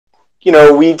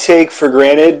we take for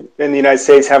granted in the United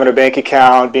States having a bank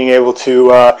account, being able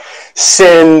to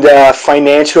send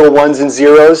financial ones and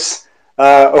zeros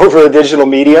over a digital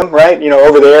medium, right?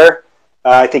 Over there,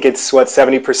 I think it's what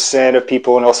 70% of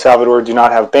people in El Salvador do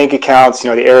not have bank accounts. The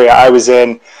area I was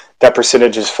in, that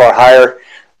percentage is far higher.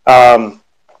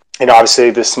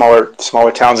 Obviously the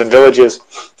smaller towns and villages.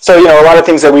 So, a lot of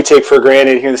things that we take for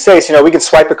granted here in the States, we can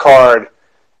swipe a card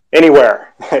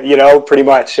anywhere, pretty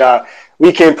much.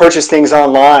 We can purchase things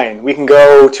online. We can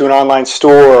go to an online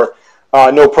store,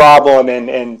 no problem,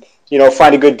 and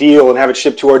find a good deal and have it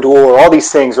shipped to our door. All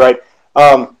these things, right?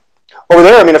 Over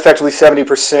there, effectively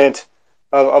 70%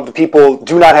 of the people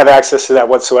do not have access to that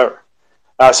whatsoever.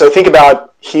 So think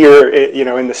about here,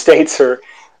 in the States or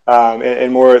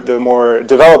in the more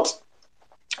developed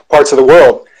parts of the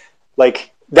world.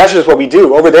 Like, that's just what we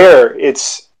do. Over there,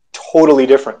 it's totally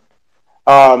different.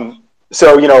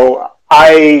 So,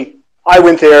 I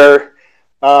went there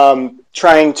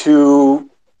trying to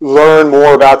learn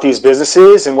more about these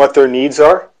businesses and what their needs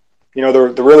are.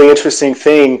 The really interesting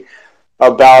thing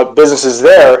about businesses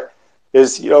there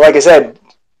is, like I said,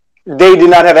 they did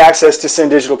not have access to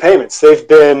send digital payments. They've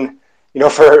been,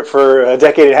 for a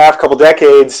decade and a half, couple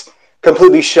decades,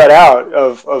 completely shut out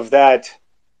of that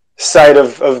side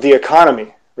of the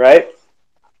economy, right?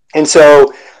 And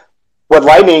so what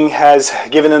Lightning has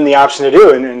given them the option to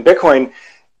do, and Bitcoin,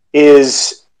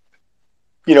 is,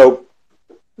 be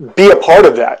a part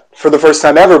of that for the first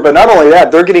time ever. But not only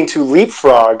that, they're getting to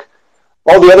leapfrog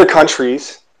all the other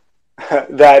countries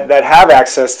that have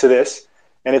access to this,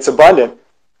 and it's abundant,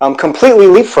 completely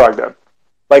leapfrog them.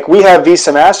 Like, we have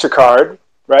Visa, MasterCard,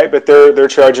 right? But they're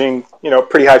charging,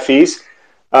 pretty high fees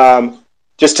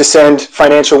just to send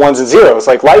financial ones and zeros.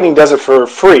 Like, Lightning does it for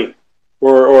free,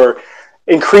 or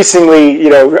increasingly,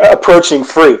 approaching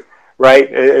free, right?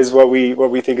 Is what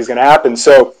we think is going to happen.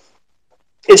 So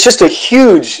it's just a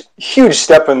huge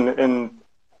step in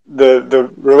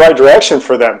the right direction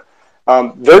for them.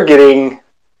 They're getting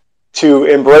to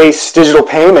embrace digital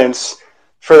payments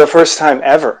for the first time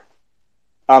ever.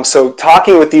 So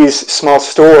talking with these small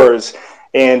stores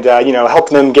and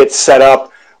helping them get set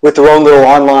up with their own little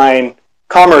online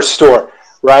commerce store,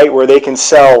 right, where they can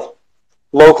sell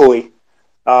locally.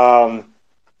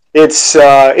 It's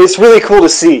really cool to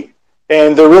see,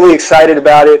 and they're really excited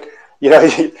about it.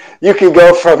 You can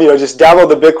go from just download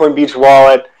the Bitcoin Beach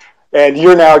wallet, and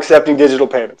you're now accepting digital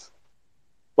payments.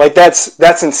 Like,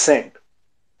 that's insane.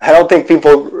 I don't think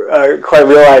people quite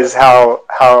realize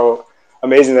how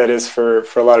amazing that is for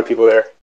a lot of people there.